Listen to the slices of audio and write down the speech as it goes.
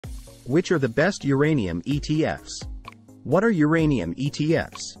Which are the best uranium ETFs? What are uranium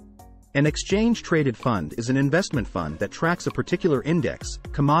ETFs? An exchange-traded fund is an investment fund that tracks a particular index,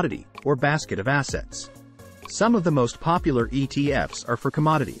 commodity, or basket of assets. Some of the most popular ETFs are for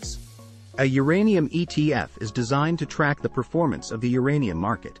commodities. A uranium ETF is designed to track the performance of the uranium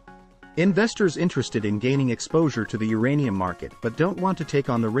market. Investors interested in gaining exposure to the uranium market but don't want to take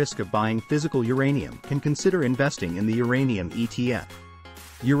on the risk of buying physical uranium can consider investing in the uranium ETF.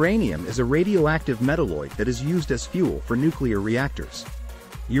 Uranium is a radioactive metalloid that is used as fuel for nuclear reactors.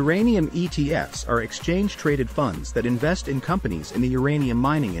 Uranium ETFs are exchange-traded funds that invest in companies in the uranium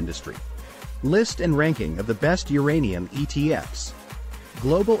mining industry. List and ranking of the best uranium ETFs.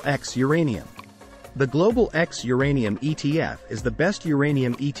 Global X Uranium. The Global X Uranium ETF is the best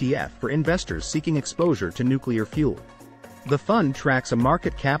uranium ETF for investors seeking exposure to nuclear fuel. The fund tracks a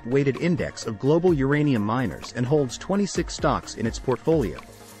market cap-weighted index of global uranium miners and holds 26 stocks in its portfolio.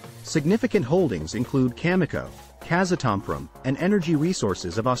 Significant holdings include Cameco, Kazatomprom, and Energy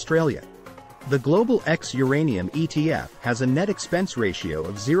Resources of Australia. The Global X Uranium ETF has a net expense ratio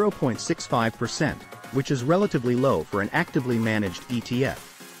of 0.65%, which is relatively low for an actively managed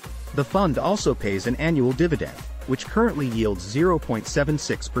ETF. The fund also pays an annual dividend, which currently yields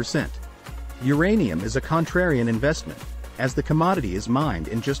 0.76%. Uranium is a contrarian investment, as the commodity is mined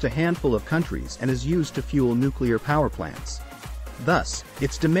in just a handful of countries and is used to fuel nuclear power plants. Thus,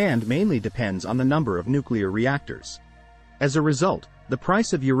 its demand mainly depends on the number of nuclear reactors. As a result, the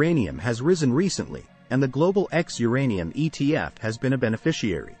price of uranium has risen recently, and the Global X Uranium ETF has been a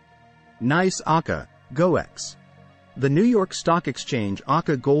beneficiary. NYSE ACA, GOEX. The New York Stock Exchange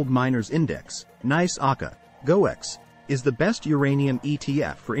ACA Gold Miners Index, NYSE ACA, GOEX, is the best uranium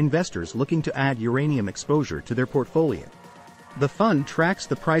ETF for investors looking to add uranium exposure to their portfolio. The fund tracks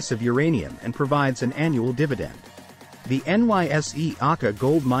the price of uranium and provides an annual dividend. The NYSE ACA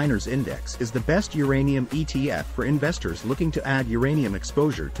Gold Miners Index is the best uranium ETF for investors looking to add uranium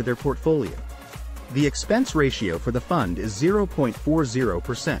exposure to their portfolio. The expense ratio for the fund is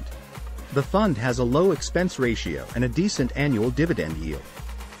 0.40%. The fund has a low expense ratio and a decent annual dividend yield.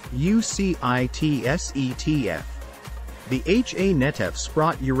 UCITS ETF. The HA Netef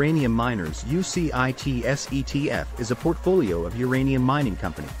Sprott Uranium Miners UCITS ETF is a portfolio of uranium mining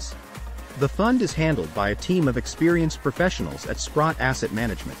companies. The fund is handled by a team of experienced professionals at Sprott Asset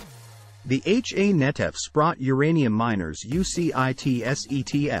Management. The HA Netef Sprott Uranium Miners UCITS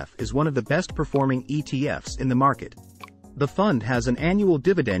ETF is one of the best performing ETFs in the market. The fund has an annual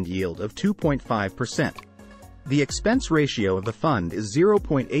dividend yield of 2.5%. The expense ratio of the fund is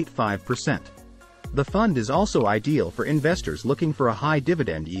 0.85%. The fund is also ideal for investors looking for a high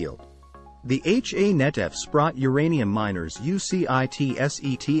dividend yield. The HA Netef Sprott Uranium Miners UCITS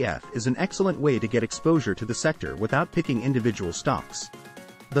ETF is an excellent way to get exposure to the sector without picking individual stocks.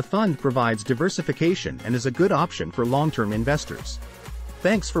 The fund provides diversification and is a good option for long-term investors.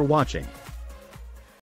 Thanks for watching.